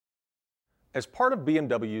As part of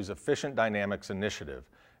BMW's Efficient Dynamics initiative,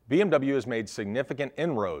 BMW has made significant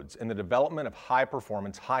inroads in the development of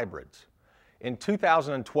high-performance hybrids. In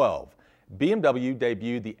 2012, BMW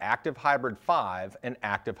debuted the ActiveHybrid 5 and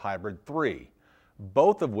ActiveHybrid 3,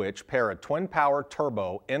 both of which pair a twin-power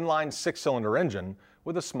turbo inline six-cylinder engine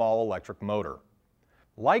with a small electric motor.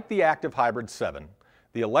 Like the ActiveHybrid 7,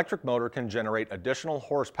 the electric motor can generate additional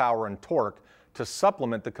horsepower and torque to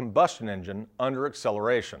supplement the combustion engine under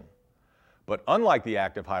acceleration. But unlike the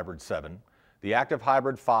ActiveHybrid 7, the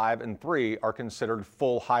ActiveHybrid 5 and 3 are considered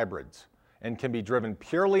full hybrids and can be driven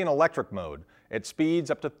purely in electric mode at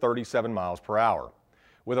speeds up to 37 miles per hour,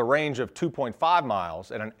 with a range of 2.5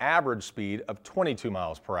 miles and an average speed of 22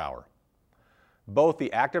 miles per hour. Both the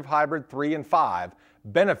ActiveHybrid 3 and 5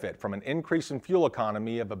 benefit from an increase in fuel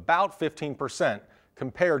economy of about 15%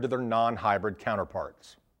 compared to their non-hybrid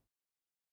counterparts.